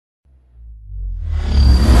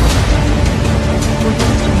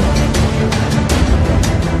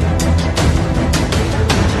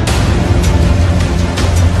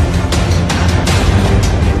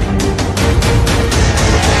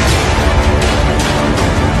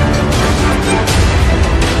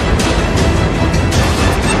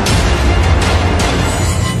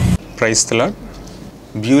Praise the lord.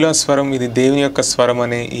 Beulah స్వరం, ఇది దేవుని యొక్క స్వరం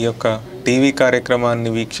అనే ఈ యొక్క టీవీ కార్యక్రమాన్ని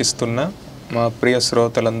వీక్షిస్తున్న మా ప్రియ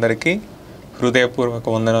శ్రోతలందరికీ హృదయపూర్వక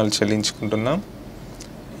వందనాలు చెల్లించుకుంటున్నాం.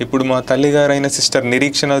 ఇప్పుడు మా తల్లిగారైన సిస్టర్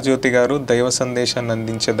నిరీక్షణ జ్యోతి గారు దైవ సందేశాన్ని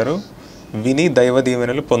అందించెదరు. విని దైవ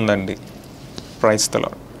దీవెనలు పొందండి. Praise the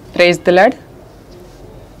lord. Praise the lord.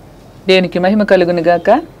 దేవునికి మహిమ కలుగును గాక.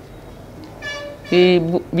 ఈ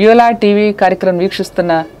బ్యూలా టీవీ కార్యక్రమం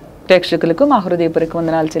వీక్షిస్తున్న ప్రేక్షకులకు మా హృదయపూర్వక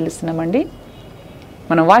వందనాలు చెల్లిస్తున్నామండి.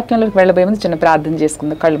 మనం వాక్యంలోకి వెళ్ళబోయే ముందు చిన్న ప్రార్థన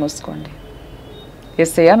చేసుకుందాం. కళ్ళు మూసుకోండి.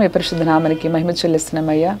 యేసయ్య, మీ పరిశుద్ధ నామానికి మహిమ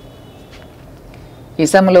చెల్లిస్తున్నామయ్యా. ఈ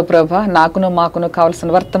సమయంలో ప్రభా, నాకును మాకును కావలసిన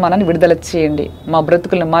వర్తమానాన్ని విడుదల చేయండి. మా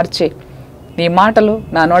బ్రతుకులను మార్చే నీ మాటలు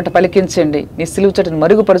నా నోట పలికించండి. నీ సిలువ చెట్టును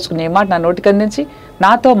మరుగుపరుచుకుని నీ మాట నా నోటికి అందించి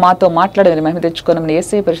మాతో మాట్లాడమని మహిమ తెచ్చుకోనమని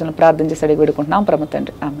యేసయ్య పరిశుద్ధ ప్రార్థన చేసి అడిగి వేడుకుంటున్నాం పరమ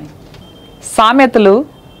తండ్రి. ఆమేన్. సామెతలు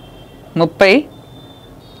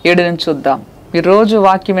 37 నుంచి చూద్దాం. మీరు రోజు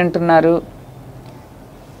వాక్యం వింటున్నారు,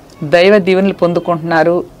 దైవ దీవెనలు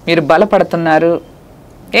పొందుకుంటున్నారు, మీరు బలపడుతున్నారు.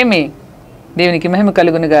 ఏమి దేవునికి మహిమ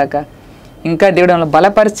కలుగును గాక. ఇంకా దేవుడు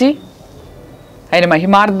బలపరిచి ఆయన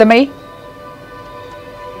మహిమార్థమై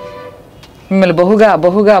మిమ్మల్ని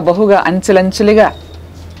బహుగా అంచెలంచెలుగా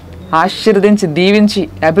ఆశీర్వదించి దీవించి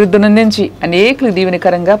అభివృద్ధి నందించి అనేకులు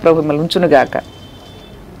దీవెనకరంగా ప్రభు మిమ్మల్ని ఉంచునుగాక.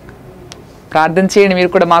 ప్రార్థన చేయండి మీరు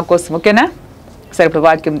కూడా మా కోసం, ఓకేనా? సరే, ఇప్పుడు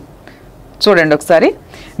వాక్యం చూడండి ఒకసారి.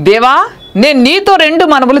 దేవా, నేను నీతో 2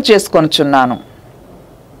 మనవులు చేసుకొనుచున్నాను.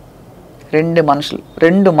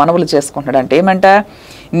 2 మనవులు చేసుకుంటున్నాడు అంటే ఏమంట?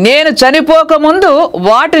 నేను చనిపోకముందు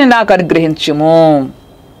వాటిని నాకు అనుగ్రహించుము.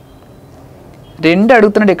 2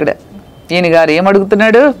 అడుగుతున్నాడు ఇక్కడ. ఈయన గారు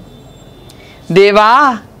ఏమడుగుతున్నాడు? దేవా,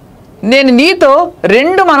 నేను నీతో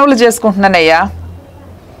 2 మనవులు చేసుకుంటున్నానయ్యా,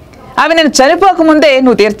 అవి నేను చనిపోకముందే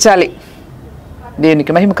నువ్వు తీర్చాలి.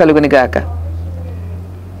 దేవునికి మహిమ కలుగుని గాక.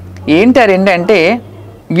 ఏంటి ఆ 2 అంటే?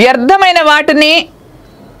 వ్యర్థమైన వాటిని,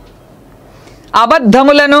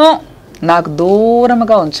 అబద్ధములను నాకు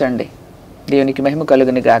దూరముగా ఉంచండి. దేవునికి మహిమ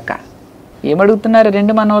కలుగుని గాక. ఏమడుగుతున్నారు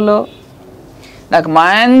 2 మనవులు? నాకు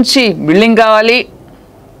మంచి బిల్డింగ్ కావాలి,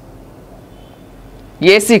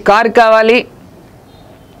 ఏసీ కారు కావాలి.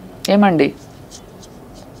 ఏమండి,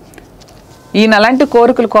 ఈయన అలాంటి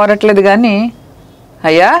కోరికలు కోరట్లేదు కానీ,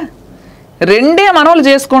 అయ్యా 2 మనవులు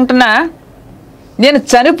చేసుకుంటున్నా, నేను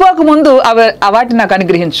చనిపోకముందు వాటిని నాకు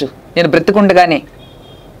అనుగ్రహించు, నేను బ్రతికుండగానే.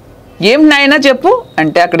 ఏం నాయనా చెప్పు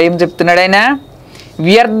అంటే అక్కడ ఏం చెప్తున్నాడు ఆయన?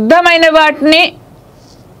 వ్యర్థమైన వాటిని,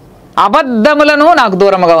 అబద్ధములను నాకు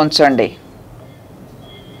దూరముగా ఉంచండి.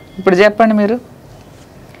 ఇప్పుడు చెప్పండి, మీరు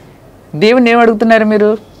దేవుణ్ణి ఏమడుగుతున్నారు? మీరు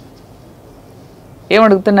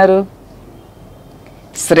ఏమడుగుతున్నారు?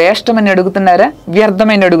 శ్రేష్టమని అడుగుతున్నారా?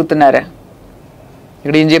 వ్యర్థమైన అడుగుతున్నారా?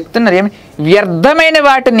 ఇక్కడ ఏం చెప్తున్నారు? ఏమి? వ్యర్థమైన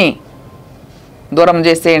వాటిని దూరం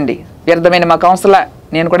చేసేయండి. వ్యర్థమైన మా కౌన్సిల.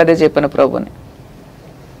 నేను కూడా అదే చెప్పాను ప్రభుని.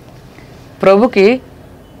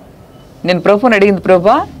 నేను ప్రభుని అడిగింది,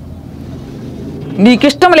 ప్రభా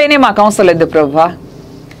నీకిష్టం లేని మా కౌన్సిల్ లేదు ప్రభా,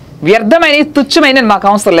 వ్యర్థమైన తుచ్చమైన మాకు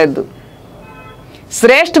అవసరం లేదు,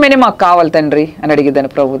 శ్రేష్టమైన మాకు కావాలి తండ్రి అని అడిగిద్దాను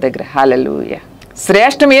ప్రభు దగ్గర. హల్లెలూయా.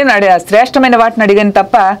 శ్రేష్టమైన వాటిని అడిగాను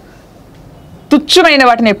తప్ప తుచ్చమైన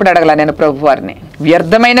వాటిని ఎప్పుడు అడగల నేను ప్రభు వారిని.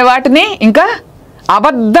 వ్యర్థమైన వాటిని ఇంకా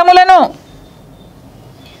అబద్ధములను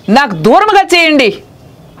నాకు దూరముగా చేయండి.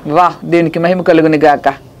 వా, దేవునికి మహిమ కలుగుని గాక.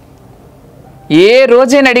 ఏ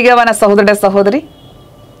రోజైనా అడిగావా నా సహోదరుడ సహోదరి?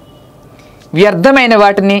 వ్యర్థమైన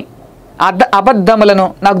వాటిని, అబద్ధములను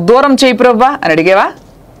నాకు దూరం చేయి ప్రభువా అని అడిగేవా?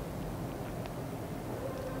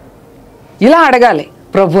 ఇలా అడగాలి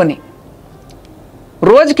ప్రభుని.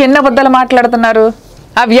 రోజుకి ఎన్ని అబద్ధాలు మాట్లాడుతున్నారు?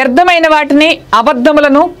 ఆ వ్యర్థమైన వాటిని,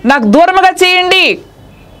 అబద్ధములను నాకు దూరముగా చేయండి.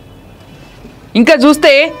 ఇంకా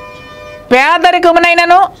చూస్తే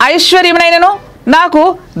పేదరికమునైనను ఐశ్వర్యమునైనను నాకు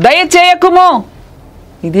దయచేయకుము.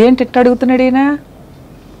 ఇదేంటి ఇట్లా అడుగుతున్నాడు ఈయన?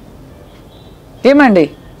 ఏమండి,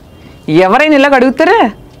 ఎవరైనా ఇలాగ అడుగుతారా?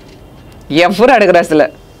 ఎవరు అడగరు అసలు.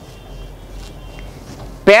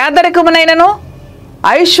 పేదరికమునైనను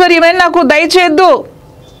ఐశ్వర్యమైన నాకు దయచేయద్దు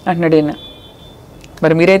అంటున్నాడు ఈయన.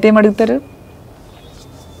 మరి మీరైతే ఏం అడుగుతారు?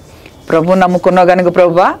 ప్రభు నమ్ముకున్నావు కనుక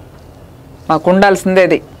ప్రభువా మాకు ఉండాల్సిందే,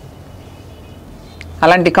 అది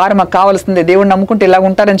అలాంటి కారు మాకు కావాల్సిందే, దేవుడు నమ్ముకుంటే ఇలా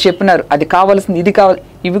ఉంటారని చెప్పినారు, అది కావాల్సింది, ఇది కావాలి,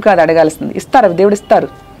 ఇవి కాదు అడగాల్సింది. ఇస్తారు, అవి దేవుడు ఇస్తారు.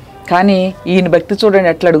 కానీ ఈయన భక్తి చూడండి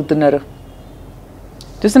ఎట్లా అడుగుతున్నారు.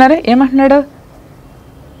 చూస్తున్నారా ఏమంటున్నాడు?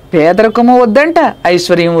 పేదరికము వద్దంట,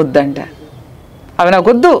 ఐశ్వర్యం వద్దంట, అవి నాకు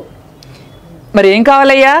వద్దు. మరి ఏం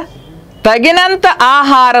కావాలయ్యా? తగినంత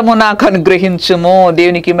ఆహారము నాకు అనుగ్రహించుము.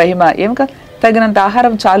 దేవునికి మహిమ. ఏం కాదు, తగినంత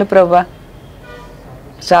ఆహారం చాలు ప్రభువా.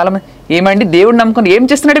 చాలామంది ఏమండి దేవుడు నమ్ముకుని ఏం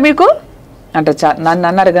చేస్తున్నాడు మీకు అంటే నన్ను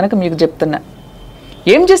అన్నారు కనుక మీకు చెప్తున్నా.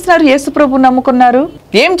 ఏం చేస్తున్నారు? యేసు ప్రభువుని నమ్ముకున్నారు.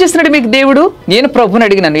 ఏం చేస్తున్నాడు మీకు దేవుడు? నేను ప్రభువుని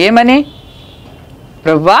అడిగినాను, ఏమని?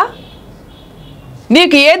 ప్రభువా,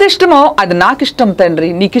 నీకు ఏది ఇష్టమో అది నాకు ఇష్టం తండ్రి,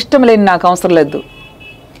 నీకు ఇష్టం లేని నాకు అవసరం లేదు,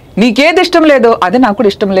 నీకేది ఇష్టం లేదో అది నాకు కూడా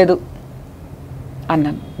ఇష్టం లేదు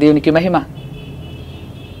అన్నాను. దేవునికి మహిమ.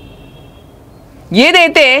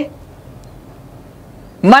 ఏదైతే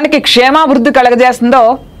మనకి క్షేమాభివృద్ధి కలగజేస్తుందో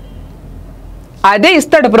అదే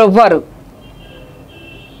ఇస్తాడు ప్రభువారు.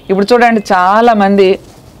 ఇప్పుడు చూడండి, చాలామంది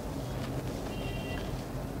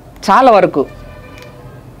చాలా వరకు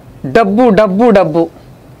డబ్బు డబ్బు డబ్బు,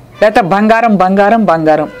 లేకపోతే బంగారం బంగారం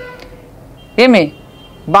బంగారం, ఏమి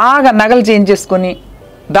బాగా నగలు చేయించేసుకొని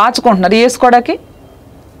దాచుకుంటున్నారు. వేసుకోవడానికి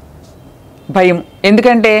భయం.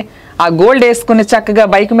 ఎందుకంటే ఆ గోల్డ్ వేసుకుని చక్కగా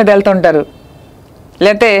బైక్ మీద వెళ్తుంటారు.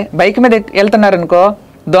 లేకపోతే బైక్ మీద వెళ్తున్నారు అనుకో,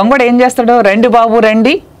 దొంగడు ఏం చేస్తాడు? రండి బాబు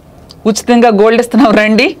రండి, ఉచితంగా గోల్డ్ ఇస్తున్నావు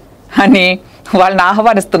రండి అని వాళ్ళని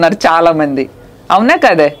ఆహ్వానిస్తున్నారు చాలామంది. అవునా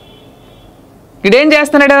కదే? ఇడేం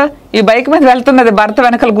చేస్తున్నాడు? ఈ బైక్ మీద వెళ్తున్నది భర్త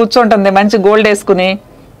వెనకాల కూర్చుంటుంది మంచి గోల్డ్ వేసుకుని.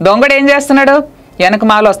 దొంగడు ఏం చేస్తున్నాడు? వెనక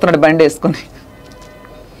మాల వస్తున్నాడు బండి వేసుకుని,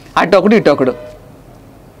 అటొకడు ఇటొకడు,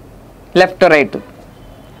 లెఫ్ట్ రైట్.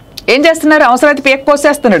 ఏం చేస్తున్నారు? అవసరమైతే పేక్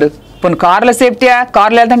పోసేస్తున్నాడు. పోనీ కార్లో సేఫ్టీయా?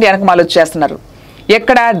 కార్లో వెళ్తుంటే వెనక మాల వచ్చేస్తున్నారు.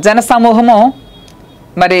 ఎక్కడ జన సమూహము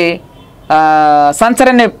మరి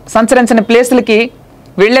సంచరించిన ప్లేసులకి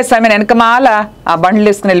వెళ్ళే సమయం వెనకమాల ఆ బండ్లు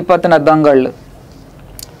వేసుకుని వెళ్ళిపోతున్నారు దొంగళ్ళు.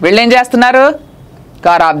 వీళ్ళు ఏం చేస్తున్నారు?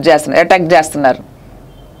 కార్ ఆఫ్ చేస్తున్నారు, అటాక్ చేస్తున్నారు.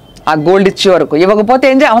 ఆ గోల్డ్ ఇచ్చే వరకు ఇవ్వకపోతే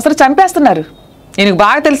ఏం అవసరం చంపేస్తున్నారు. ఈయనకు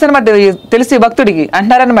బాగా తెలుసు అనమాట, తెలిసి భక్తుడికి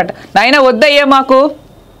అంటున్నారనమాట, నాయన వద్దయ్యా మాకు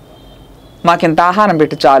ఇంత ఆహారం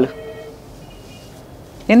పెట్టు చాలు.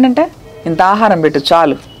 ఏంటంటే ఇంత ఆహారం పెట్టు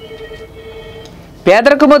చాలు,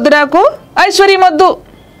 పేదరికం వద్దు నాకు, ఐశ్వర్యం వద్దు.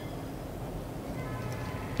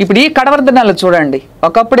 ఇప్పుడు ఈ కడవర్ధనాలు చూడండి,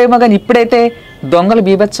 ఒకప్పుడేమో కానీ ఇప్పుడైతే దొంగలు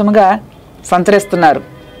బీభత్సముగా సంచరిస్తున్నారు.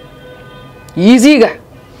 ఈజీగా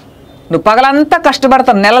నువ్వు పగలంతా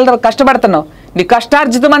కష్టపడతావు, నెలలు కష్టపడుతున్నావు, నీ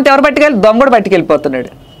కష్టార్జితం అంతా ఎవరు పట్టుకెళ్ళి? దొంగడు పట్టుకెళ్ళిపోతున్నాడు.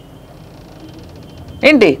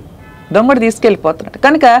 ఏంటి? దొంగడు తీసుకెళ్ళిపోతున్నాడు.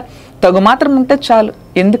 కనుక తగు మాత్రం ఉంటే చాలు.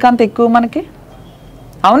 ఎందుకంత ఎక్కువ మనకి?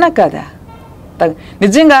 అవునా కాదా?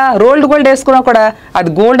 నిజంగా రోల్డ్ గోల్డ్ వేసుకున్నా కూడా అది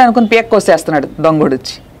గోల్డ్ అనుకుని పేక్కోసేస్తున్నాడు దొంగడు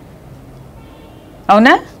వచ్చి.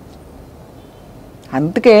 అవునా?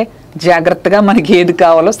 అందుకే జాగ్రత్తగా మనకి ఏది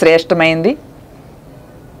కావాలో శ్రేష్టమైంది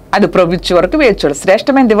అది ప్రభు ఇచ్చే వరకు వేయచ్చు.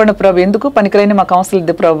 శ్రేష్టమైనది ఇవ్వండి ప్రభు, ఎందుకు పనికిరైన మాకు అవసరం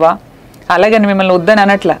లేదు ప్రభు. అలాగని మిమ్మల్ని వద్దని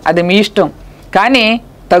అనట్ల, అది మీ ఇష్టం. కానీ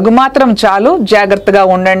తగు మాత్రం చాలు, జాగ్రత్తగా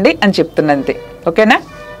ఉండండి అని చెప్తున్నంతే. ఓకేనా?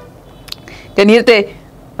 కానీ అయితే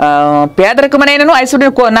పేదరికమనైనను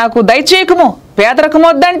ఐశ్వర్యం నాకు దయచేయకము, పేదరికం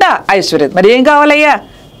వద్దంట, ఐశ్వర్యం మరి ఏం కావాలయ్యా?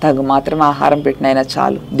 తగు మాత్రం ఆహారం పెట్టినైనా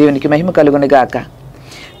చాలు. దేవునికి మహిమ కలుగును గాక.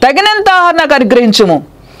 తగినంత ఆహారం నాకు అనుగ్రహించము,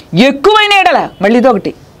 ఎక్కువైన ఎడల, మళ్ళీ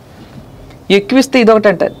ఇదొకటి, ఎక్కువిస్తే ఇదొకటి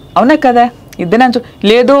అంటారు. అవునా కదా? ఇద్దరు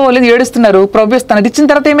లేదు ఏడుస్తున్నారు, ప్రభు ఇస్తాను. అది ఇచ్చిన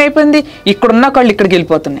తర్వాత ఏమైపోయింది? ఇక్కడున్న కళ్ళు ఇక్కడికి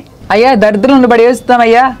వెళ్ళిపోతున్నాయి. అయ్యా దరిద్రులను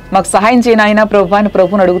పడేస్తామయ్యా, మాకు సహాయం చేయను ఆయన ప్రభు అని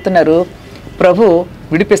ప్రభుని అడుగుతున్నారు. ప్రభు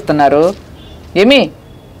విడిపిస్తున్నారు. ఏమి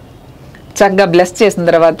చక్కగా బ్లెస్ చేసిన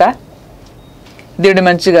తర్వాత, దేవుడు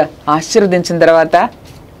మంచిగా ఆశీర్వదించిన తర్వాత,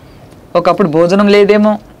 ఒకప్పుడు భోజనం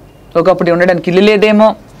లేదేమో, ఒకప్పుడు ఉండడానికి ఇల్లు లేదేమో,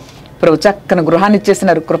 ప్రభు చక్కని గృహాన్ని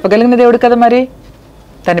ఇచ్చేసినారు. కృపగలిగిన దేవుడు కదా మరి.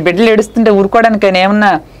 తన బిడ్డలు ఏడుస్తుంటే ఊరుకోవడానికి ఆయన ఏమన్నా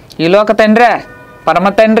ఈ లోక తండ్రా, పరమ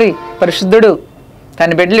తండ్రి, పరిశుద్ధుడు? తన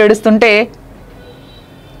బిడ్డలు ఏడుస్తుంటే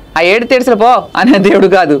ఆ ఏడు తెరిసిన పో అనే దేవుడు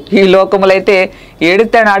కాదు. ఈ లోకములో అయితే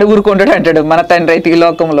ఏడుతాడు ఆడు ఊరుకుంటాడు అంటాడు. మన తండ్రి అయితే ఈ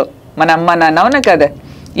లోకంలో మన అమ్మ నాన్న, అవునా కదా,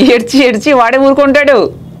 ఏడ్చి వాడే ఊరుకుంటాడు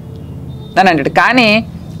అని అంటాడు. కానీ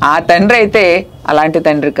ఆ తండ్రి అయితే అలాంటి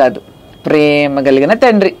తండ్రి కాదు, ప్రేమ కలిగిన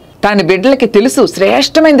తండ్రి. తన బిడ్డలకి తెలుసు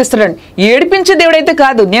శ్రేష్టమైనది ఇస్తున్నాడు. ఏడిపించే దేవుడైతే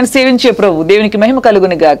కాదు, నేను సేవించే ప్రభు. దేవునికి మహిమ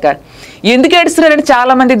కలుగుని గాక. ఎందుకు ఏడుస్తున్నాడంటే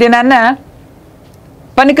చాలామంది దినాన్న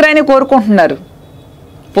పనికిరాని కోరుకుంటున్నారు,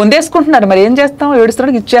 పొందేసుకుంటున్నారు. మరి ఏం చేస్తాం?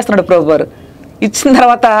 ఏడుస్తున్నాడు, ఇచ్చేస్తున్నాడు ప్రభు వారు. ఇచ్చిన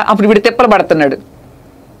తర్వాత అప్పుడు వీడు తిప్పలు పడుతున్నాడు.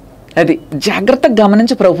 అది జాగ్రత్తగా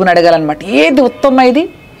గమనించి ప్రభుని అడగాలన్నమాట. ఏది ఉత్తమమైది,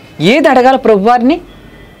 ఏది అడగాల ప్రభు వారిని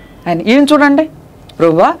ఆయన. ఏం చూడండి,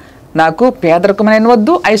 ప్రభువా నాకు పేదరికమైన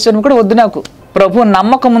వద్దు, ఐశ్వర్యం కూడా వద్దు నాకు. ప్రభు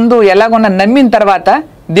నమ్మకం ముందు ఎలాగున్నా నమ్మిన తర్వాత,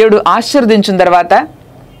 దేవుడు ఆశీర్వదించిన తర్వాత,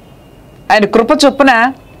 ఆయన కృప చొప్పున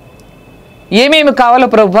ఏమేమి కావాలో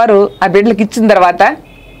ప్రభు వారు ఆ బిడ్డలకు ఇచ్చిన తర్వాత,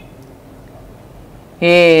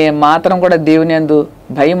 ఏ మాత్రం కూడా దేవుని యందు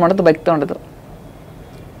భయం ఉండదు, భక్తి ఉండదు.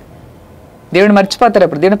 దేవుని మర్చిపోతారు.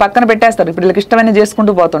 ఇప్పుడు దేవుని పక్కన పెట్టేస్తారు. ఇప్పుడు వీళ్ళకి ఇష్టమైన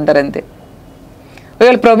చేసుకుంటూ పోతుంటారు అంతే.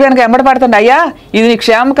 వీళ్ళు ప్రభు వెనక ఎంబడపడుతుంది, అయ్యా ఇది నీ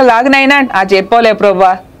క్షేమక లాగినైనా ఆ చెప్పోలే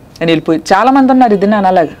ప్రభువా అని వెళ్ళిపోయి చాలామంది ఉన్నారు. ఇది నాన్న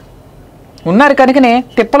అలాగా ఉన్నారు. కనుకనే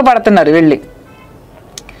తిప్పలు పడుతున్నారు. వెళ్ళి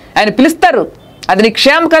ఆయన పిలుస్తారు, అది నీ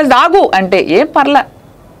క్షేమక ఆగు అంటే ఏం పర్లా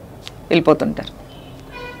వెళ్ళిపోతుంటారు.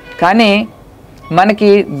 కానీ మనకి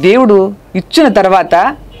దేవుడు ఇచ్చిన తర్వాత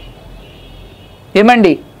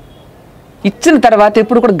ఏమండి, ఇచ్చిన తర్వాత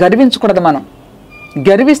ఎప్పుడు కూడా గర్వించకూడదు. మనం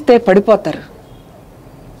గర్విస్తే పడిపోతారు.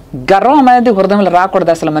 గర్వం అనేది హృదయంలో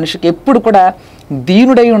రాకూడదు అసలు. మనిషికి ఎప్పుడు కూడా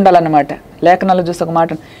దీనుడై ఉండాలన్నమాట. లేఖనాలు చూసి ఒక మాట,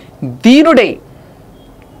 దీనుడై,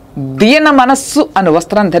 దీన మనస్సు అని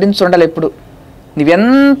వస్త్రాన్ని ధరించి ఉండాలి ఎప్పుడు.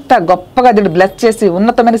 నువ్వెంత గొప్పగా దేవుడు బ్లెస్ చేసి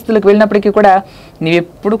ఉన్నతమైన స్థితిలోకి వెళ్ళినప్పటికీ కూడా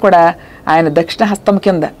నీవెప్పుడు కూడా ఆయన దక్షిణ హస్తం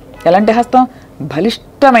కింద, ఎలాంటి హస్తం?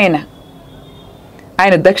 బలిష్టమైన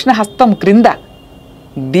ఆయన దక్షిణ హస్తం క్రింద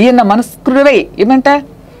దీన మనస్కుడివై, ఏమంట?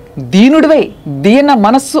 దీనుడివై దీన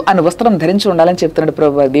మనస్సు అని వస్త్రం ధరించి ఉండాలని చెప్తున్నాడు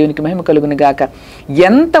ప్రభువారు. దేవునికి మహిమ కలుగును గాక.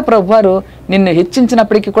 ఎంత ప్రభువారు నిన్ను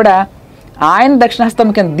హెచ్చించినప్పటికీ కూడా ఆయన దక్షిణహస్తం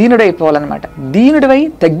కింద దీనుడైపోవాలన్నమాట. దీనుడివై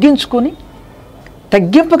తగ్గించుకొని,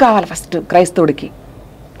 తగ్గింపు కావాలి ఫస్ట్ క్రైస్తవుడికి.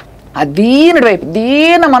 ఆ దీనుడివైపు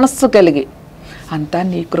దీన మనస్సు కలిగి, అంతా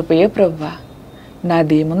నీ కృపయే ప్రభువా,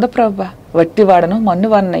 నాదేముందో ప్రభువా, వట్టివాడను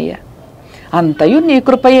మన్నువాడినయ్యా, అంతయు నీ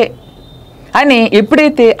కృపయే అని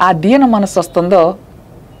ఎప్పుడైతే ఆ దీన మనస్సు వస్తుందో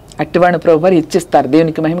అట్టివాడిని ప్రభువారు ఇచ్చిస్తారు.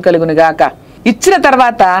 దేవునికి మహిమ కలుగును గాక. ఇచ్చిన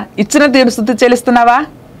తర్వాత ఇచ్చిన తీరు స్తుతి చెల్లిస్తున్నావా?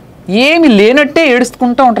 ఏమి లేనట్టే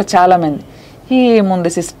ఏడుచుకుంటూ ఉంటారు చాలామంది. ఏముంది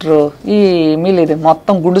సిస్టరు, ఏమీ లేదు,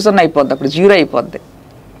 మొత్తం గుండుసున్న అయిపోద్ది, అప్పుడు జీరో అయిపోద్ది.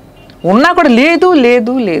 ఉన్నా కూడా లేదు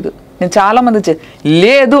లేదు లేదు. నేను చాలామంది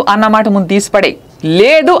లేదు అన్న మాట ముందు తీసిపడే.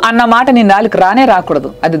 లేదు అన్న మాట నీ నాలుగు రానే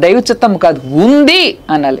రాకూడదు. అది దైవ చిత్తం కాదు, ఉంది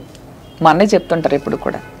అనాలి. మా అన్నయ్య చెప్తుంటారు ఎప్పుడు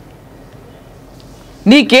కూడా,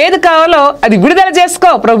 నీకేది కావాలో అది విడుదల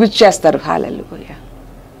చేసుకో, ప్రభు ఇచ్చేస్తారు. హల్లెలూయా.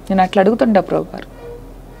 నేను అట్లా అడుగుతుంటా ప్రభు గారు.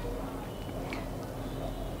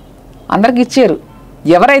 అందరికి ఇచ్చారు.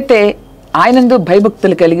 ఎవరైతే ఆయనందు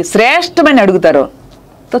భయభక్తులు కలిగి శ్రేష్టమైన అడుగుతారో,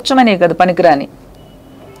 తుచ్చమనే కదా పనికిరాని,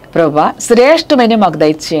 ప్రభువా శ్రేష్టమైన మాకు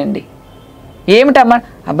దయచేయండి. ఏమిటమ్మా?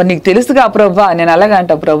 అబ్బా నీకు తెలుసుగా ప్రభువా, నేను అలాగా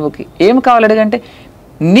అంటా ప్రభుకి. ఏం కావాలి అడగంటే,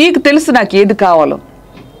 నీకు తెలుసు నాకు ఏది కావాలో,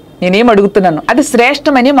 నేనేం అడుగుతున్నాను అది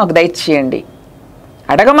శ్రేష్టమని మాకు దయచేయండి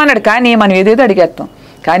అడగమన్నాడు. కానీ మనం ఏదేదో అడిగేస్తాం.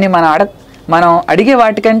 కానీ మనం అడిగే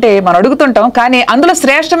వాటికంటే మనం అడుగుతుంటాం, కానీ అందులో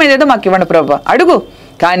శ్రేష్టమైనదేదో మాకు ఇవ్వండి ప్రభువా, అడుగు.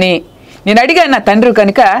 కానీ నేను అడిగాను నా తండ్రి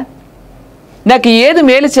కనుక నాకు ఏది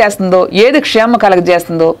మేలు చేస్తుందో, ఏది క్షేమ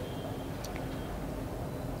కలగజేస్తుందో,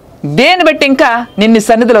 దేని బట్టి ఇంకా నిన్ను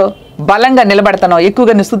సన్నిధిలో బలంగా నిలబడతానో,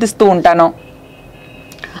 ఎక్కువగా నిన్ను స్తుతిస్తూ ఉంటానో,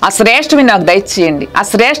 ఆ శ్రేష్టమైన నాకు దయచేయండి. ఆ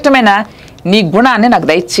శ్రేష్టమైన నీ గుణాన్ని నాకు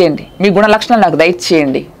దయచేయండి, మీ గుణ లక్షణాలు నాకు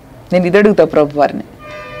దయచేయండి. నేను ఇది అడుగుతా ప్రభు వారిని,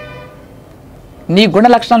 నీ గుణ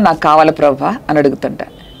లక్షణాలు నాకు కావాలి ప్రభు అని అడుగుతుంటా.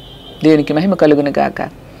 దేవునికి మహిమ కలుగును గాక.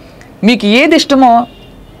 మీకు ఏది ఇష్టమో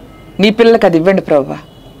నీ పిల్లలకి అది ఇవ్వండి ప్రభు.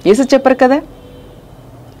 యేసు చెప్పారు కదా,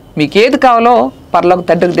 మీకు ఏది కావాలో పరలోక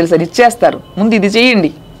తండ్రికి తెలుసు, అది ఇచ్చేస్తారు. ముందు ఇది చేయండి.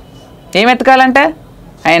 ఏం వెతకాలంట?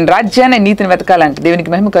 ఆయన రాజ్యాన్ని, నీతిని వెతకాలంట. దేవునికి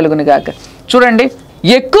మహిమ కలుగును గాక. చూడండి,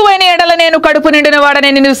 ఎక్కువైన ఎడల నేను కడుపు నిండిన వాడని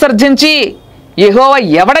నేను విసర్జించి యెహోవా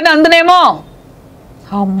ఎవడని అందునేమో.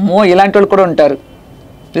 అమ్మో, ఇలాంటి వాళ్ళు కూడా ఉంటారు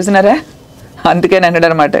చూసినారా? అందుకని అన్నాడు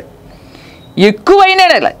అనమాట, ఎక్కువైన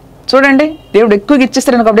ఎడల. చూడండి, దేవుడు ఎక్కువగా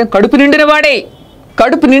ఇచ్చేస్తారని కాబట్టి కడుపు నిండిన వాడే.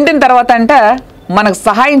 కడుపు నిండిన తర్వాత అంట మనకు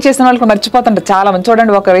సహాయం చేసిన వాళ్ళకి మర్చిపోతుంటారు చాలా మంది.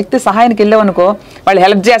 చూడండి, ఒక వ్యక్తి సహాయానికి వెళ్ళామనుకో, వాళ్ళు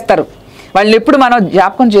హెల్ప్ చేస్తారు. వాళ్ళని ఎప్పుడు మనం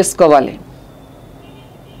జ్ఞాపకం చేసుకోవాలి,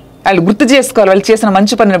 వాళ్ళు గుర్తు చేసుకోవాలి వాళ్ళు చేసిన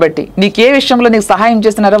మంచి పనిని బట్టి. నీకు ఏ విషయంలో నీకు సహాయం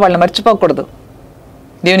చేసినారో వాళ్ళని మర్చిపోకూడదు.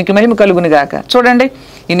 దేవునికి మహిమ కలుగును గాక. చూడండి,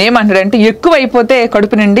 ఈయనేమంటాడంటే, ఎక్కువ అయిపోతే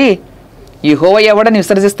కడుపు నిండి యెహోవా ఎవడని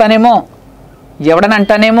విసర్జిస్తానేమో, ఎవడని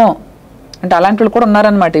అంటానేమో అంటే అలాంటి వాళ్ళు కూడా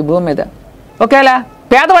ఉన్నారనమాట ఈ భూమి మీద. ఒకవేళ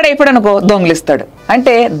పేదవాడు అయిపోయాడు అనుకో, దొంగిలిస్తాడు.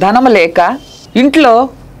 అంటే ధనం లేక ఇంట్లో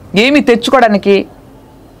ఏమి తెచ్చుకోవడానికి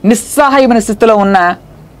నిస్సహాయమైన స్థితిలో ఉన్న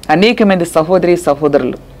అనేక మంది సహోదరి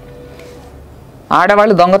సహోదరులు,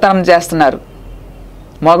 ఆడవాళ్ళు దొంగతనం చేస్తున్నారు,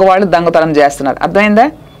 మగవాళ్ళు దొంగతనం చేస్తున్నారు. అర్థమైందా?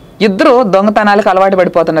 ఇద్దరు దొంగతనాలకు అలవాటు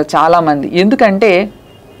పడిపోతున్నారు చాలామంది. ఎందుకంటే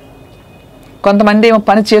కొంతమంది ఏమో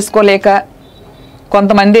పని చేసుకోలేక,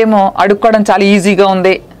 కొంతమంది ఏమో అడుక్కోవడం చాలా ఈజీగా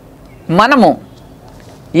ఉంది. మనము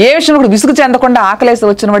ఏ విషయంలో కూడా విసుగు చెందకుండా ఆకలేసి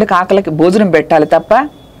వచ్చిన వాడికి ఆకలికి భోజనం పెట్టాలి తప్ప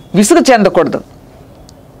విసుగు చెందకూడదు.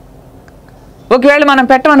 ఒకవేళ మనం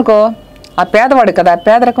పెట్టమనుకో, ఆ పేదవాడు కదా,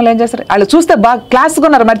 పేదరికంలో ఏం చేస్తారు, వాళ్ళు చూస్తే బాగా క్లాస్గా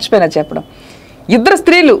ఉన్నారు, మర్చిపోయినా చెప్పడం. ఇద్దరు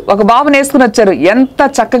స్త్రీలు ఒక బాబుని వేసుకుని వచ్చారు, ఎంత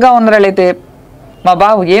చక్కగా ఉన్నారు వాళ్ళైతే. మా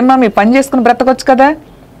బాబు, ఏం మమ్మీ పని చేసుకుని బ్రతకొచ్చు కదా,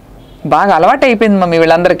 బాగా అలవాటు అయిపోయింది మమ్మీ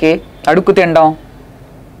వీళ్ళందరికీ అడుక్కు తినడం.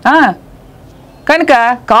 కనుక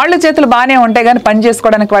కాళ్ళు చేతులు బాగానే ఉంటాయి, కానీ పని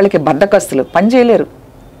చేసుకోవడానికి వాళ్ళకి బద్ధకస్తులు, పని చేయలేరు.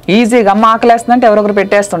 ఈజీగా అమ్మ ఆకలేస్తుందంటే ఎవరొకరు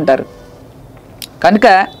పెట్టేస్తుంటారు. కనుక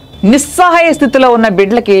నిస్సహాయ స్థితిలో ఉన్న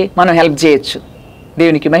బిడ్డలకి మనం హెల్ప్ చేయొచ్చు.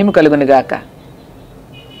 దేవునికి మహిమ కలుగును గాక.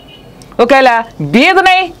 ఒకవేళ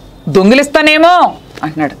బీదనై దొంగిలిస్తానేమో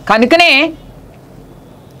అంటున్నాడు. కనుకనే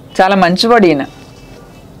చాలా మంచివాడు ఈయన.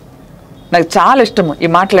 నాకు చాలా ఇష్టము ఈ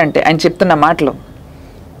మాటలు అంటే. ఆయన చెప్తున్న మాటలు,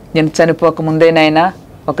 నేను చనిపోక ముందేనైనా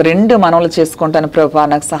ఒక 2 మనవలు చేసుకుంటాను ప్రభా,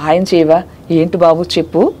 నాకు సహాయం చేయవా? ఏంటి బాబు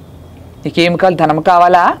చెప్పు, నీకేం కావాలి? ధనం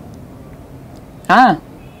కావాలా?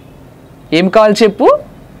 ఏం కావాలి చెప్పు?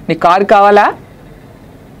 నీ కారు కావాలా?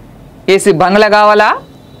 ఏసీ బంగ్లా కావాలా?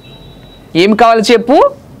 ఏం కావాలి చెప్పు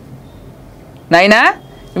నాయనా?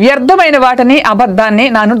 వ్యర్థమైన వాటిని, అబద్ధాన్ని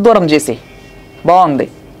నన్ను దూరం చేసి. బాగుంది.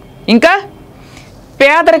 ఇంకా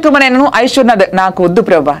పేదరికమైన ఐశ్వర్యం నాకు వద్దు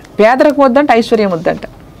ప్రభా. పేదరికం వద్దంటే ఐశ్వర్యం వద్దంట.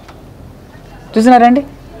 చూసినారండి,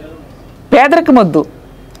 పేదరికం వద్దు.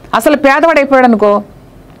 అసలు పేదవాడు అయిపోయాడు అనుకో,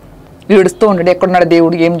 ఏడుస్తూ ఉంటాడు, ఎక్కడున్నాడు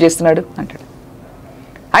దేవుడు, ఏం చేస్తున్నాడు అంటాడు.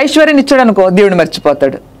 ఐశ్వర్యం ఇచ్చాడు అనుకో, దేవుడు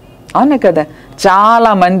మర్చిపోతాడు. అవునే కదా.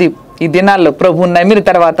 చాలామంది ఈ దినాల్లో ప్రభువుని నమ్మిన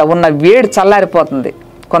తర్వాత ఉన్న వేడి చల్లారిపోతుంది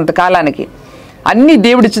కొంతకాలానికి. అన్నీ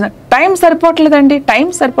దేవుడు ఇచ్చిన టైం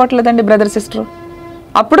సరిపోవట్లేదండి బ్రదర్ సిస్టర్.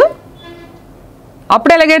 అప్పుడు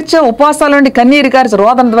ఎలాగేడ్చావు? ఉపవాసాలు ఉండి కన్నీరు గారి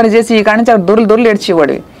రోదన ధ్వని చేసి ఈ కాడి నుంచి దొరలు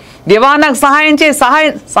ఏడ్చేవాడివి. దేవా నాకు సహాయం చేయి,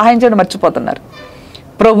 సహాయం చేయడం మర్చిపోతున్నారు.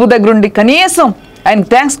 ప్రభు దగ్గరుండి కనీసం ఆయనకు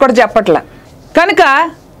థ్యాంక్స్ కూడా చెప్పట్లా. కనుక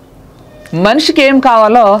మనిషికి ఏం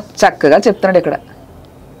కావాలో చక్కగా చెప్తున్నాడు ఇక్కడ.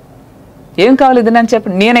 ఏం కావాలి ఇది అని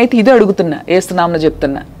చెప్పండి. నేనైతే ఇదే అడుగుతున్నా, ఏస్తున్నామని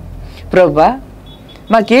చెప్తున్నా. ప్రభా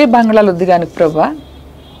మాకే బంగ్లాలు వద్దు కానీ ప్రభా,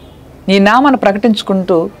 నీ నామాన్ని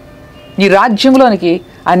ప్రకటించుకుంటూ నీ రాజ్యంలోనికి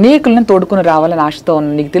అనేకులను తోడుకుని రావాలని ఆశతో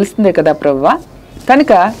ఉన్నా. నీకు తెలిసిందే కదా ప్రభా.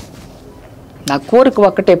 కనుక నా కోరిక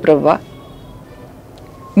ఒక్కటే ప్రభా,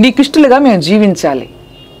 నీకిష్టలుగా మేము జీవించాలి,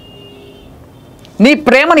 నీ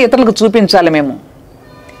ప్రేమను ఇతరులకు చూపించాలి. మేము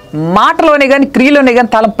మాటలోనే కానీ క్రియలోనే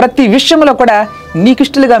కానీ ప్రతి విషయంలో కూడా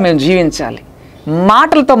నీకిష్టలుగా మేము జీవించాలి.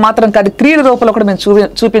 మాటలతో మాత్రం కాదు, క్రియల రూపంలో కూడా మేము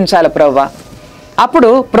చూపించాలి ప్రభా. అప్పుడు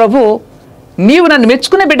ప్రభు నీవు నన్ను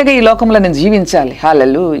మెచ్చుకునే బిడ్డగా ఈ లోకంలో నేను జీవించాలి.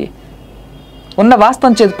 హల్లెలూయా. ఉన్న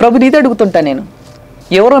వాస్తవం చేతి ప్రభు నీదే అడుగుతుంటా. నేను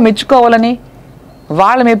ఎవరో మెచ్చుకోవాలని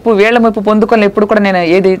వాళ్ళ మెప్పు వీళ్ళ మెప్పు పొందుకొని ఎప్పుడు కూడా నేను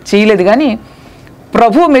ఏది చేయలేదు. కానీ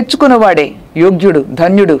ప్రభు మెచ్చుకునేవాడే యోగ్యుడు,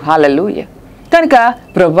 ధన్యుడు. హల్లెలూయా. కనుక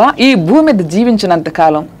ప్రభా ఈ భూమి మీద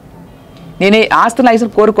జీవించినంతకాలం నేనే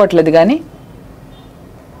ఆస్తులు కోరుకోవట్లేదు, కానీ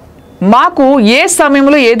మాకు ఏ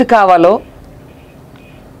సమయంలో ఏది కావాలో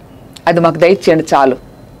అది మాకు దయచేయండి చాలు.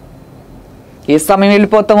 ఏ సమయం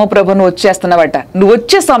వెళ్ళిపోతామో ప్రభు నువ్వు వచ్చేస్తున్నావట. నువ్వు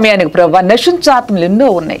వచ్చే సమయానికి ప్రభు నశించాత్మలు ఎన్నో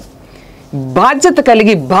ఉన్నాయి. బాధ్యత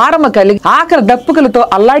కలిగి భారమ కలిగి ఆఖరి దప్పుకలతో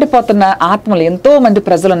అల్లాడిపోతున్న ఆత్మలు ఎంతో మంది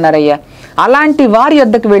ప్రజలు ఉన్నారయ్యా. అలాంటి వారి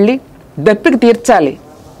యొద్దకు వెళ్ళి దప్పికి తీర్చాలి.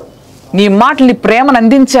 నీ మాటలు, నీ ప్రేమను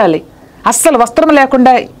అందించాలి. అస్సలు వస్త్రం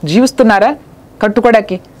లేకుండా జీవిస్తున్నారా?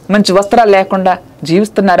 కట్టుకోవడానికి మంచి వస్త్రాలు లేకుండా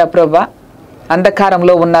జీవిస్తున్నారా ప్రభా?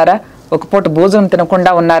 అంధకారంలో ఉన్నారా? ఒక పూట భోజనం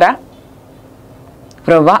తినకుండా ఉన్నారా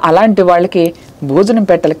ప్రభా? అలాంటి వాళ్ళకి భోజనం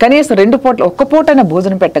పెట్టాలి. కనీసం 2 పూటలు, 1 పూటైనా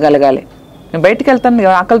భోజనం పెట్టగలగాలి. నేను బయటికి వెళ్తాను,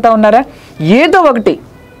 ఆకలితో ఉన్నారా? ఏదో ఒకటి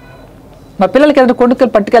మా పిల్లలకి ఏదైనా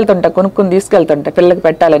పట్టుకెళ్తుంటా, కొనుక్కొని తీసుకెళ్తుంటా, పిల్లలకి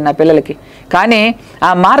పెట్టాలని నా పిల్లలకి. కానీ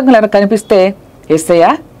ఆ మార్గంలో ఎవరు కనిపిస్తే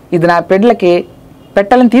యేసయ్యా ఇది నా బిడ్డలకి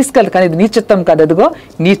పెట్టాలని తీసుకెళ్తా, కానీ ఇది నీ చిత్తం కాదు, అదిగో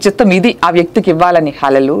నీ చిత్తం ఇది ఆ వ్యక్తికి ఇవ్వాలని.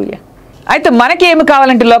 హల్లెలూయా. అయితే మనకి ఏమి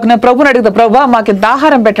కావాలంటే నేను ప్రభుని అడుగుతా, ప్రభా మాకు ఇంత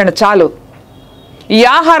ఆహారం పెట్టండి చాలు, ఈ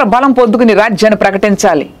ఆహార బలం పొద్దుకుని రాజ్యాన్ని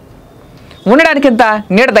ప్రకటించాలి, ఉండడానికి ఇంత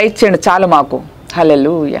నీడ దయచేయండి చాలు మాకు.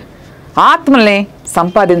 హల్లెలూయా. ఆత్మల్ని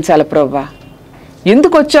సంపాదించాలి ప్రభా.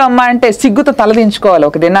 ఎందుకు వచ్చావమ్మా అంటే సిగ్గుతో తలదించుకోవాలి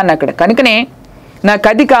ఒక దినాన్ని అక్కడ. కనుకనే నాకు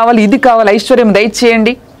అది కావాలి, ఇది కావాలి, ఐశ్వర్యం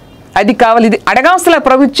దయచేయండి, అది కావాలి, ఇది అడగవసలా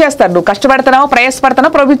ప్రభు ఇచ్చేస్తారు. నువ్వు కష్టపడుతున్నావు,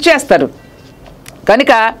 ప్రయాసపడుతున్నావు, ప్రభు ఇచ్చేస్తారు.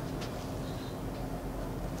 కనుక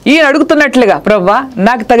ఈయన అడుగుతున్నట్లుగా ప్రభా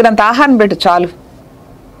నాకు తగినంత ఆహారం పెట్టు చాలు,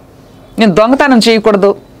 నేను దొంగతనం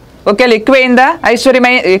చేయకూడదు. ఒకవేళ ఎక్కువైందా,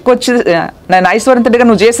 ఐశ్వర్యమై ఎక్కువ వచ్చి నేను ఐశ్వర్యంతుడిగా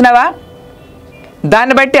నువ్వు చేసినావా,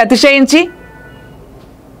 దాన్ని బట్టి అతిశయించి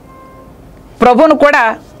ప్రభువును కూడా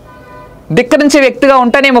ధిక్కరించే వ్యక్తిగా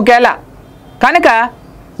ఉంటానేమో ఒకవేళ. కనుక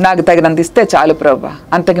నాకు తగినంత ఇస్తే చాలు ప్రభా,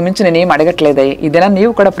 అంతకు మించి నేనేం అడగట్లేదయ్యా. ఇదేనా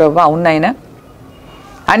నీవు కూడా ప్రభా? అవునాయన.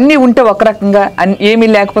 అన్నీ ఉంటే ఒక రకంగా, ఏమీ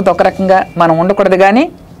లేకపోతే ఒక రకంగా మనం ఉండకూడదు. కానీ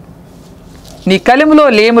నీ కలిములో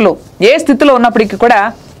లేములో ఏ స్థితిలో ఉన్నప్పటికీ కూడా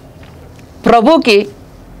ప్రభువుకి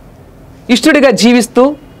ఇష్టడిగా జీవిస్తూ,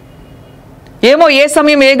 ఏమో ఏ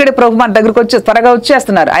సమయం ఏగడి ప్రభు మన దగ్గరకు వచ్చి త్వరగా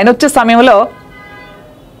వచ్చేస్తున్నారు. ఆయన వచ్చే సమయంలో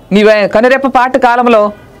నీవు కనురెప్ప పాటు కాలంలో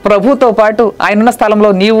ప్రభుతో పాటు ఆయన ఉన్న స్థలంలో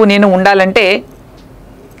నీవు నేను ఉండాలంటే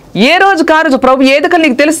ఏ రోజు కారోజు ప్రభు ఏది కావాలి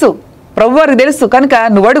నీకు తెలుసు, ప్రభు వారికి తెలుసు. కనుక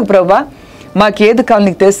నువ్వు అడుగు ప్రభా మాకు ఏది కావాలి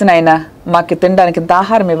నీకు తెలిసిన ఆయన, మాకు తినడానికి ఇంత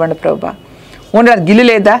ఆహారం ఇవ్వండి ప్రభా, ఉండడానికి గిల్లు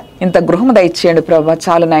లేదా ఇంత గృహం దయచేయండి ప్రభా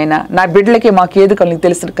చాలు నాయన. నా బిడ్డలకి మాకు ఏది కావాలి నీకు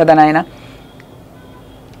తెలుసు కదా నాయన.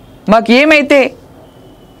 మాకు ఏమైతే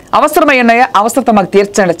అవసరమై ఉన్నాయో అవసరత మాకు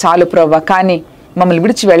తీర్చండి చాలు ప్రభా. కానీ మమ్మల్ని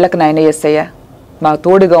విడిచి వెళ్ళక నాయన యేసయ్య, మాకు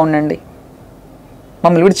తోడుగా ఉండండి.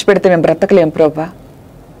 మమ్మల్ని విడిచిపెడితే మేము బ్రతకలేం ప్రభా.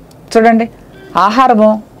 చూడండి, ఆహారము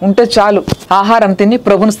ఉంటే చాలు, ఆహారం తిని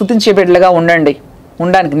ప్రభుని స్తుతించే బిడ్డలుగా ఉండండి.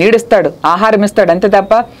 ఉండడానికి నీడిస్తాడు, ఆహారం ఇస్తాడు, అంతే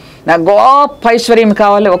తప్ప నాకు గొప్ప ఐశ్వర్యం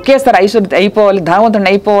కావాలి, ఒకేసారి ఐశ్వర్యం అయిపోవాలి, ధనవంతుడిని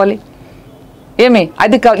అయిపోవాలి, ఏమి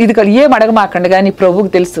అది ఇది ఏం అడగమాకండి. కానీ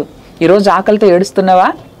ప్రభువుకి తెలుసు, ఈరోజు ఆకలితో ఏడుస్తున్నావా,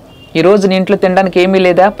 ఈరోజు నీ ఇంట్లో తినడానికి ఏమీ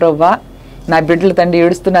లేదా ప్రభువా, నా బిడ్డలు తండ్రి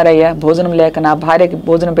ఏడుస్తున్నారయ్యా, భోజనం లేక, నా భార్యకి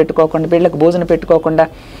భోజనం పెట్టుకోకుండా, బిడ్డలకు భోజనం పెట్టుకోకుండా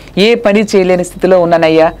ఏ పని చేయలేని స్థితిలో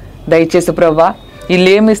ఉన్నానయ్యా, దయచేసి ప్రభువా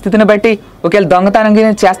వీళ్ళేమి స్థితిని బట్టి ఒకవేళ దొంగతనం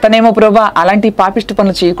చేస్తానేమో ప్రభువా, అలాంటి పాపిష్టి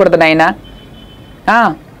పనులు చేయకూడదు నాయనా,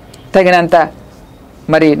 తగినంత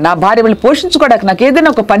మరి నా భార్య వాళ్ళు పోషించుకోవడానికి నాకు ఏదైనా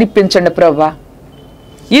ఒక పని ఇప్పించండి ప్రభువా,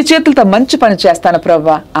 ఈ చేతులతో మంచి పని చేస్తాను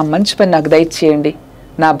ప్రభువా, ఆ మంచి పని నాకు దయచేయండి,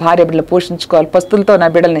 నా భార్య బిడ్డలు పోషించుకోవాలి, పస్తులతో నా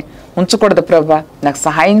బిడ్డల్ని ఉంచకూడదు ప్రభువా, నాకు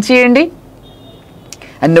సహాయం చేయండి.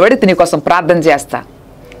 అందువడితే నీ కోసం ప్రార్థన చేస్తా,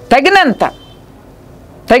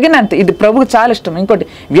 తగినంత ఇది ప్రభువుకు చాలా ఇష్టం. ఇంకోటి,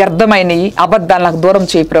 వ్యర్థమైనవి అబద్ధాలు నాకు దూరం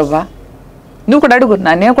చేయి ప్రభువా, నువ్వు కూడా అడుగు,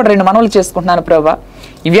 నేను కూడా 2 మనవులు చేసుకుంటున్నాను ప్రభువా,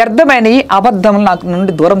 ఈ వ్యర్థమైనవి అబద్ధములు నాకు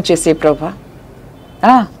నుండి దూరం చేసే ప్రభువా,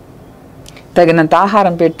 తగినంత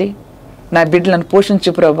ఆహారం పెట్టి నా బిడ్డలను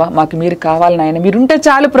పోషించు ప్రభువా, మాకు మీరు కావాలి నాయన, మీరుంటే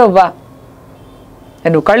చాలు ప్రభువా.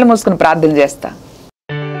 నువ్వు కళ్ళు మూసుకుని ప్రార్థన చేస్తా.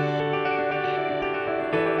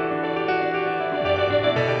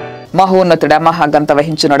 మహోన్నతుడ మహాగంత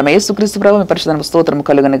వహించున్నాడు యేసుక్రీస్తు ప్రభు, మీ పరిశుద్ధ స్తోత్రము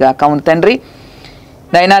కలుగునుగా. అవును తండ్రి,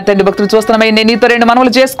 నైనా తండ్రి భక్తులు చూస్తున్నామై, నేను నీతో 2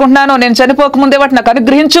 మనవులు చేసుకుంటున్నాను, నేను చనిపోకముందే వాటి నాకు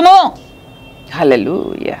అనుగ్రహించుము.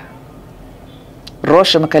 హల్లెలూయా.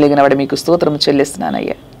 రోషము కలిగిన వాడు మీకు స్తోత్రము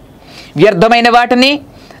చెల్లిస్తున్నానయ్యా, వ్యర్థమైన వాటిని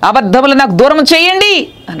అబద్ధములు నాకు దూరం చేయండి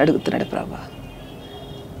అని అడుగుతున్నాడు ప్రభా.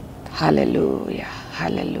 హల్లెలూయా,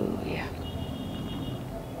 హల్లెలూయా.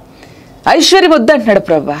 ఐశ్వర్యం వద్దంటున్నాడు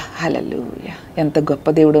ప్రభా. హల్లెలూయా. ఎంత గొప్ప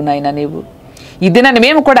దేవుడు నాయన నీవు. ఈ దినాన్ని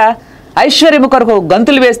మేము కూడా ఐశ్వర్యము కొరకు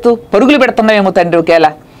గంతులు వేస్తూ పరుగులు పెడుతున్నామేమో తండ్రి,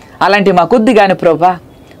 ఒకేలా అలాంటి మా కొద్ది కాని ప్రభా.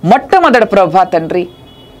 మొట్టమొదటి ప్రభా తండ్రి,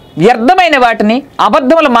 వ్యర్థమైన వాటిని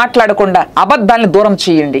అబద్ధములు మాట్లాడకుండా అబద్ధాలను దూరం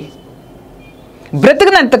చేయండి.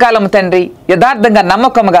 బ్రతికినంతకాలం తండ్రి యథార్థంగా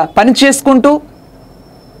నమ్మకంగా పని చేసుకుంటూ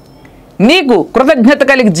నీకు కృతజ్ఞత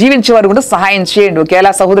కలిగి జీవించే వారు కూడా సహాయం చేయండి.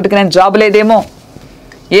 ఒకేలా సహోదరుడికి నేను జాబ్ లేదేమో,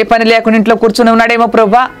 ఏ పని లేకుండా ఇంట్లో కూర్చొని ఉన్నాడేమో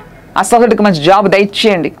ప్రభా, ఆ సహోదరుడికి మంచి జాబ్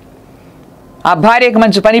దయచేయండి, ఆ భార్యకి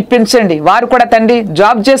మంచి పని ఇప్పించండి. వారు కూడా తండ్రి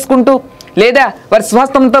జాబ్ చేసుకుంటూ లేదా వారి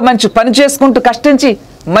స్వస్థంతో మంచి పని చేసుకుంటూ కష్టించి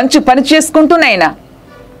మంచి పని చేసుకుంటూనైనా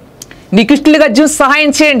నీకు ఇష్టలుగా జీవించి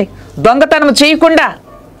సహాయం చేయండి, దొంగతనం చేయకుండా.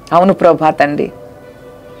 అవును ప్రభా తండ్రి,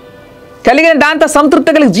 కలిగిన దాంతో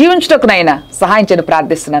సంతృప్తి కలిగి జీవించటకునైనా సహాయం చేయని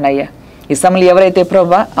ప్రార్థిస్తున్నానయ్యా. ఈ సమయంలో ఎవరైతే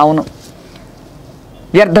ప్రభా అవును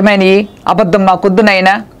వ్యర్థమైన అబద్ధం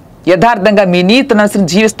మాకొద్దునైనా, యథార్థంగా మీ నీతిని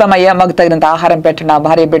అనుసరించి జీవిస్తామయ్యా, మాకు తగినంత ఆహారం పెట్టండి, ఆ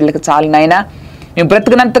భార్య బిడ్డలకు చాలునైనా, మేము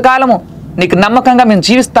బ్రతికినంత కాలము నీకు నమ్మకంగా మేము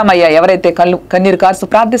జీవిస్తామయ్యా. ఎవరైతే కన్నీరు కారుస్తూ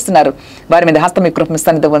ప్రార్థిస్తున్నారు వారి మీద హస్తం మీ కృప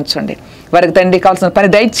సన్నిధి ఉంచండి, వారికి తండ్రి కావాల్సిన పని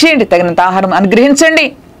దయచేయండి, తగినంత ఆహారం అనుగ్రహించండి,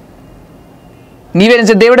 నీవే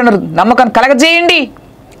నిజ దేవుడను నమ్మకాన్ని కలగజేయండి,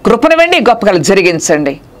 కృపనివ్వండి, గొప్పగా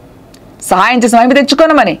జరిగించండి, సహాయం చేసి మహిమ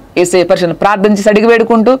తెచ్చుకోనమని యేసయ్య పరిశుద్ధ ప్రార్థన చేసి అడిగి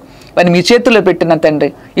వేడుకుంటూ వారిని మీ చేతుల్లో పెట్టిన తండ్రి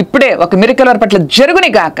ఇప్పుడే ఒక మిరకల్ వారి పట్ల జరుగుని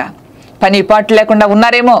గాక. పని పాటు లేకుండా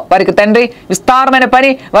ఉన్నారేమో వారికి తండ్రి విస్తారమైన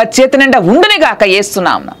పని వారి చేతి నిండా ఉండుని గాక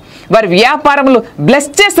యేసునామమున. వారి వ్యాపారములు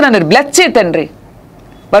బ్లెస్ చేస్తున్నారు, బ్లెస్ చేయి తండ్రి,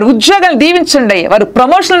 వారి ఉద్యోగాలు దీవించండి, వారి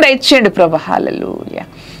ప్రమోషన్లు దయచేయండి ప్రభా. హల్లెలూయా.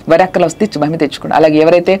 వారి అక్కలు వస్తే మహిమ తెచ్చుకోండి. అలాగే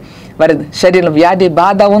ఎవరైతే వారి శరీరంలో వ్యాధి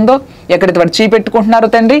బాధ ఉందో, ఎక్కడైతే వారు చేపెట్టుకుంటున్నారో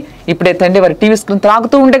తండ్రి ఇప్పుడే తండ్రి వారి టీవీ స్క్రీన్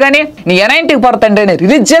త్రాగుతూ ఉండగానే నీ ఎనైంటికి పోరు తండ్రి అని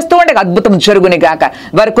రిలీజ్ చేస్తూ ఉండే అద్భుతం జరుగుని గాక.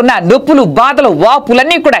 వారికి ఉన్న నొప్పులు బాధలు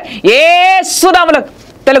వాపులన్నీ కూడా యేసునామములో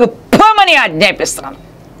Telugu పోమని ఆజ్ఞాపిస్తున్నాను.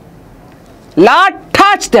 Lord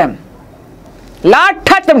touch them, lord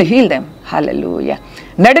touch them, heal them. హల్లెలూయా.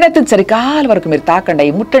 నడినెత్తిన చరికాల వరకు మీరు తాకండి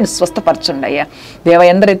అయ్యి, ముట్టండి, స్వస్థపరచండి అయ్యా. దేవ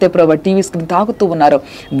ఎందరైతే ప్రభా టీవీ స్క్రీన్ తాగుతూ ఉన్నారో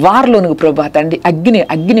వారిలోను ప్రభా తండ్రి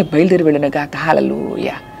అగ్ని బయలుదేరి వెళ్ళిన గాక.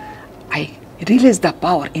 హల్లెలూయా. I release the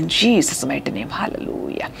power in Jesus mighty name.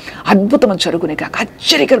 హల్లెలూయా. అద్భుతం జరుగుని గాక,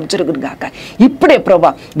 ఆశ్చర్యకరం జరుగుని గాక. ఇప్పుడే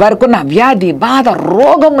ప్రభా వారికి ఉన్న వ్యాధి బాధ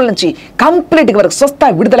రోగముల నుంచి కంప్లీట్గా వారికి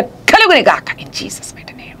స్వస్థ విడుదల కలుగుని గాక ఇన్ జీసస్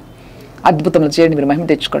మైటీ నేమ్. అద్భుతములు చేయండి, మీరు మహిమ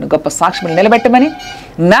తెచ్చుకోండి, గొప్ప సాక్ష్యములు నిలబెట్టమని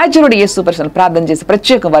నాజరుడు యేసు పరిశుద్ధ ప్రార్థన చేసి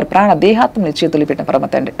ప్రత్యేక వారి ప్రాణ దేహాత్మని చేతులు పెట్టిన పరమ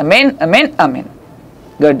తండ్రి. ఆమేన్, ఆమేన్, ఆమేన్.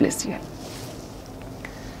 God bless you.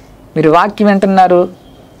 మీరు వాక్యం వింటున్నారు,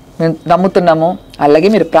 మేము నమ్ముతున్నాము,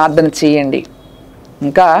 అలాగే మీరు ప్రార్థన చేయండి.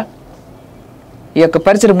 ఇంకా ఈ యొక్క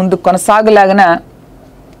పరిచయం ముందు కొనసాగలాగిన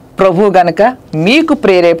ప్రభువు గనక మీకు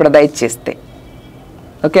ప్రేరేపణ దయచేస్తే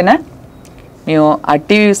ఓకేనా, మేము ఆ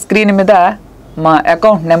టీవీ స్క్రీన్ మీద మా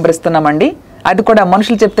అకౌంట్ నెంబర్ ఇస్తున్నామండి. అది కూడా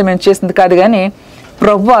మనుషులు చెప్తే మేము చేసింది కాదు, కానీ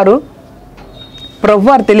ప్రభువారు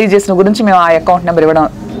ప్రభువారు తెలియజేసిన గురించి మేము ఆ అకౌంట్ నెంబర్ ఇవ్వడం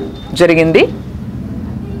జరిగింది.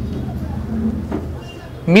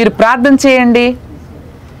 మీరు ప్రార్థన చేయండి.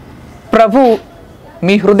 ప్రభు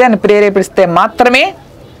మీ హృదయాన్ని ప్రేరేపిస్తే మాత్రమే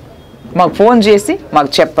మాకు ఫోన్ చేసి మాకు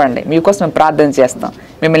చెప్పండి. మీకోసం మేము ప్రార్థన చేస్తాం.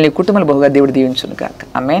 మిమ్మల్ని కుటుంబాలు బహుగా దేవుడు దీవించును గాక.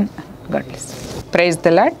 ఆమేన్. God bless. Praise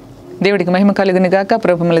the lord. దేవుడికి మహిమ కలుగును గాక.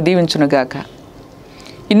 ప్రభు మిమ్మల్ని దీవించును గాక.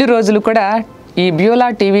 ఇన్ని రోజులు కూడా ఈ బ్యూలా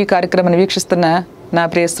టీవీ కార్యక్రమాన్ని వీక్షిస్తున్న నా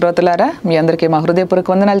ప్రియ శ్రోతలారా, మీ అందరికీ మా హృదయపూర్వక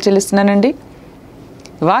వందనాలు చెల్లిస్తున్నానండి.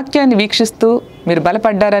 వాక్యాన్ని వీక్షిస్తూ మీరు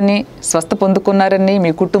బలపడ్డారని, స్వస్థ పొందుకున్నారని,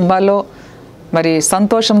 మీ కుటుంబాల్లో మరి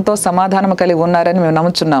సంతోషంతో సమాధానం కలిగి ఉన్నారని మేము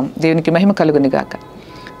నమ్ముచున్నాం. దేవునికి మహిమ కలుగును గాక.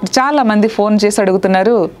 చాలామంది ఫోన్ చేసి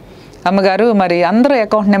అడుగుతున్నారు, అమ్మగారు మరి అందరూ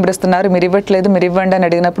అకౌంట్ నెంబర్ ఇస్తున్నారు, మీరు ఇవ్వట్లేదు, మీరు ఇవ్వండి అని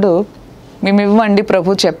అడిగినప్పుడు మేము ఇవ్వండి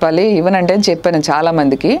ప్రభు చెప్పాలి, ఇవ్వనండి అని చెప్పాను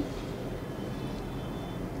చాలామందికి.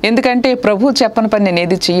 ఎందుకంటే ప్రభు చెప్పని పని నేను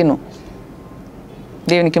ఏది చెయ్యను.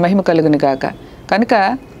 దేవునికి మహిమ కలుగును గాక. కనుక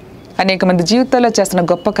అనేక మంది జీవితాల్లో చేస్తున్న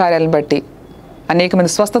గొప్ప కార్యాలను బట్టి, అనేక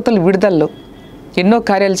మంది స్వస్థతలు, విడుదలలో ఎన్నో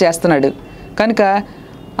కార్యాలు చేస్తున్నాడు. కనుక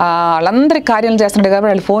వాళ్ళందరి కార్యాలు చేస్తున్నాడు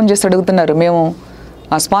కాబట్టి వాళ్ళు ఫోన్ చేసి అడుగుతున్నారు, మేము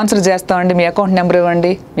స్పాన్సర్ చేస్తామండి, మీ అకౌంట్ నెంబర్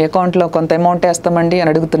ఇవ్వండి, మీ అకౌంట్లో కొంత అమౌంట్ వేస్తామండి అని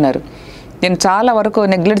అడుగుతున్నారు. నేను చాలా వరకు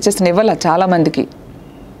నెగ్లెక్ట్ చేసిన ఇవ్వాల చాలామందికి.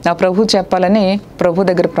 నా ప్రభు చెప్పాలని ప్రభు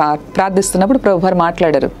దగ్గర ప్రార్థిస్తున్నప్పుడు ప్రభు వారు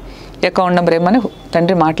మాట్లాడారు. అకౌంట్ నెంబర్ ఏమని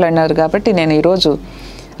తండ్రి మాట్లాడినారు కాబట్టి నేను ఈరోజు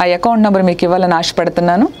ఆ అకౌంట్ నెంబర్ మీకు ఇవ్వాలని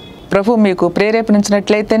ఆశపడుతున్నాను. ప్రభు మీకు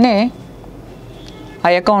ప్రేరేపణించినట్లయితేనే ఆ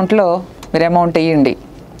అకౌంట్లో మీరు అమౌంట్ వేయండి.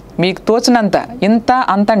 మీకు తోచినంత ఇంత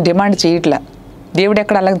అంత డిమాండ్ చేయట్లా. దేవుడు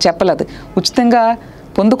ఎక్కడ అలాగే చెప్పలేదు. ఉచితంగా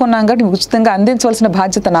పొందుకున్నాం కాబట్టి ఉచితంగా అందించవలసిన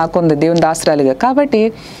బాధ్యత నాకుంది దేవుని దాసరాలుగా. కాబట్టి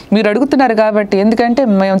మీరు అడుగుతున్నారు కాబట్టి, ఎందుకంటే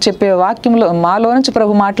మేము చెప్పే వాక్యంలో మాలో నుంచి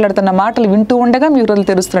ప్రభు మాట్లాడుతున్న మాటలు వింటూ ఉండగా మీ హృదయాలు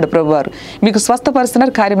తెరుస్తున్నాడు ప్రభు వారు. మీకు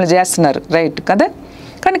స్వస్థపరుస్తున్నారు, కార్యములు చేస్తున్నారు. రైట్ కదా?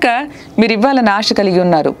 కనుక మీరు ఇవ్వాలని ఆశ కలిగి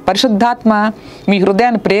ఉన్నారు. పరిశుద్ధాత్మ మీ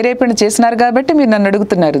హృదయాన్ని ప్రేరేపణ చేసినారు కాబట్టి మీరు నన్ను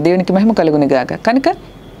అడుగుతున్నారు. దేవునికి మహిమ కలుగును గాక. కనుక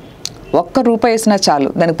 ₹1 వేసినా చాలు,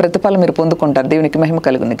 దానికి ప్రతిఫలం మీరు పొందుకుంటారు. దేవునికి మహిమ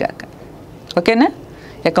కలుగును గాక. ఓకేనా?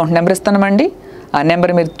 అకౌంట్ నెంబర్ ఇస్తామండి. ఆ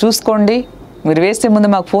నెంబర్ మీరు చూసుకోండి. మీరు వేసే ముందు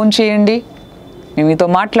మాకు ఫోన్ చేయండి. మేము మీతో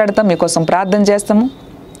మాట్లాడతాం, మీకోసం ప్రార్థన చేస్తాము.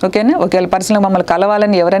 ఓకేనా? ఒకవేళ పర్సనల్గా మమ్మల్ని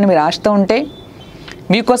కలవాలని ఎవరైనా మీరు ఆశతో ఉంటే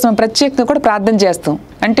మీకోసం ప్రత్యేకంగా కూడా ప్రార్థన చేస్తాం.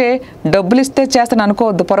 అంటే డబ్బులు ఇస్తే చేస్తాను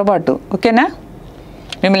అనుకోవద్దు, పొరపాటు. ఓకేనా?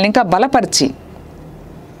 మిమ్మల్ని ఇంకా బలపరిచి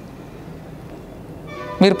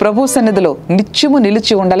మీరు ప్రభు సన్నిధిలో నిత్యము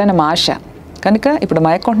నిలిచి ఉండాలని మా ఆశ. కనుక ఇప్పుడు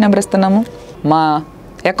మా అకౌంట్ నెంబర్ ఇస్తున్నాము. మా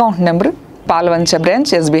account number Palvancha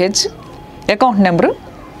branch SBH account number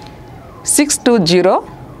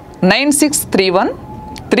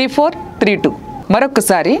 62096313432.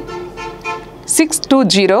 మరొకసారి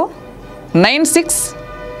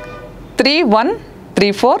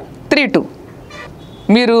 62096313432.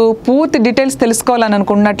 మీరు పూర్తి డీటెయిల్స్ తెలుసుకోవాలని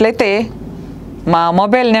అనుకున్నట్లయితే మా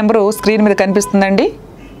మొబైల్ నెంబరు స్క్రీన్ మీద కనిపిస్తుందండి.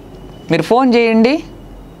 మీరు ఫోన్ చేయండి,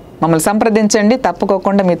 మమ్మల్ని సంప్రదించండి.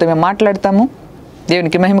 తప్పుకోకుండా మీతో మేము మాట్లాడతాము.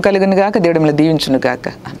 దేవునికి మహిమ కలుగును గాక. దేవుడు మిమ్మల్ని దీవించును గాక.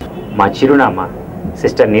 మా చిరునామా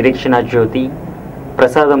సిస్టర్ నిరీక్షణ జ్యోతి,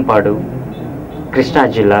 ప్రసాదంపాడు, కృష్ణా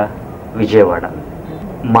జిల్లా, విజయవాడ.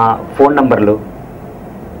 మా ఫోన్ నంబర్లు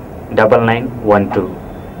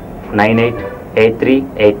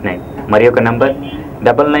 9912988389. మరి ఒక నంబర్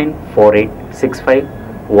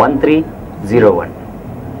 9948651301.